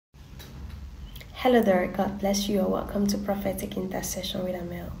Hello there, God bless you. Welcome to Prophetic Intercession with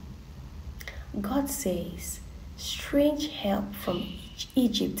Amel. God says, strange help from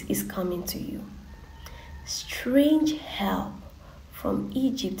Egypt is coming to you. Strange help from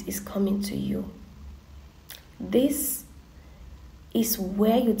Egypt is coming to you. This is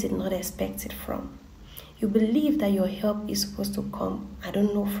where you did not expect it from. You believe that your help is supposed to come, I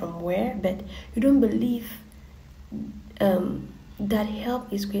don't know from where, but you don't believe that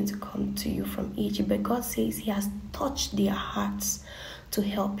help is going to come to you from Egypt. But God says He has touched their hearts to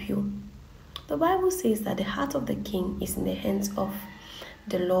help you. The Bible says that the heart of the king is in the hands of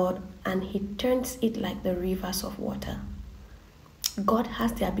the Lord, and He turns it like the rivers of water. God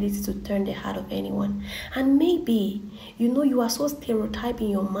has the ability to turn the heart of anyone. And maybe, you are so stereotyped in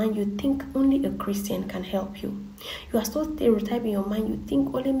your mind, you think only a Christian can help you. You are so stereotyped in your mind, you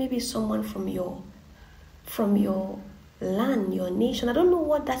think only maybe someone from your land, your nation. I don't know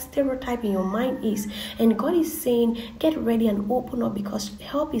what that stereotype in your mind is. And God is saying, get ready and open up, because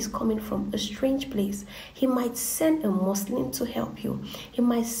help is coming from a strange place. He might send a Muslim to help you. He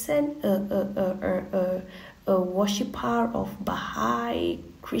might send a worshipper of Baha'i,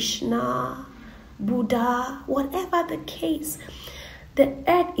 Krishna, Buddha, whatever the case. The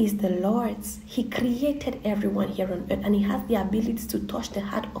earth is the Lord's. He created everyone here on earth, and He has the ability to touch the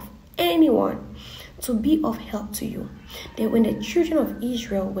heart of anyone to be of help to you. Then when the children of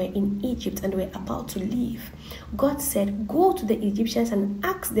Israel were in Egypt and were about to leave, God said, go to the Egyptians and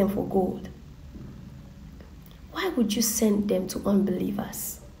ask them for gold. Why would you send them to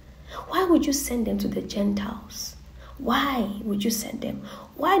unbelievers? Why would you send them to the Gentiles? Why would you send them?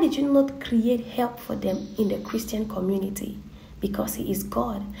 Why did you not create help for them in the Christian community? Because He is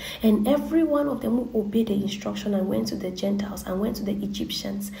God. And every one of them who obeyed the instruction and went to the Gentiles and went to the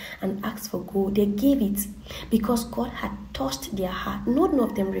Egyptians and asked for gold, they gave it because God had touched their heart. None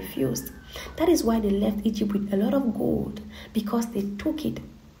of them refused. That is why they left Egypt with a lot of gold, because they took it.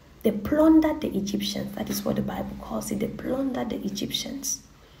 They plundered the Egyptians. That is what the Bible calls it. They plundered the Egyptians.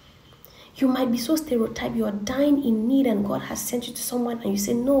 You might be so stereotyped, you are dying in need, and God has sent you to someone, and you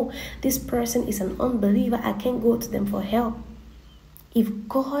say, no, this person is an unbeliever, I can't go to them for help. If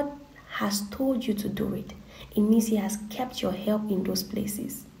God has told you to do it, it means He has kept your help in those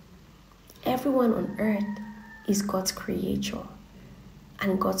places. Everyone on earth is God's creature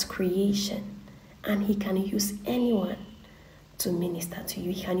and God's creation, and He can use anyone to minister to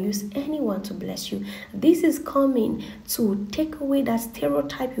you. He can use anyone to bless you. This is coming to take away that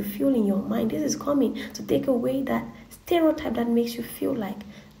stereotype you feel in your mind. This is coming to take away that stereotype that makes you feel like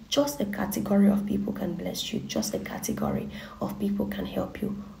just a category of people can bless you. Just a category of people can help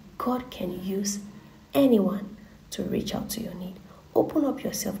you. God can use anyone to reach out to your need. Open up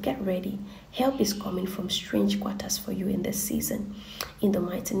yourself. Get ready. Help is coming from strange quarters for you in this season. In the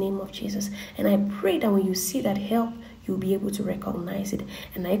mighty name of Jesus. And I pray that when you see that help, you'll be able to recognize it.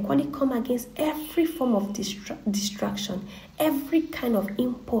 And I equally come against every form of distraction, every kind of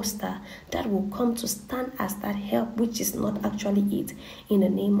imposter that will come to stand as that help, which is not actually it, in the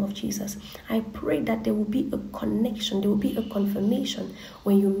name of Jesus. I pray that there will be a connection, there will be a confirmation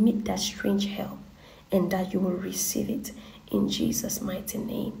when you meet that strange help, and that you will receive it in Jesus' mighty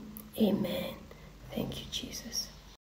name. Amen. Thank you, Jesus.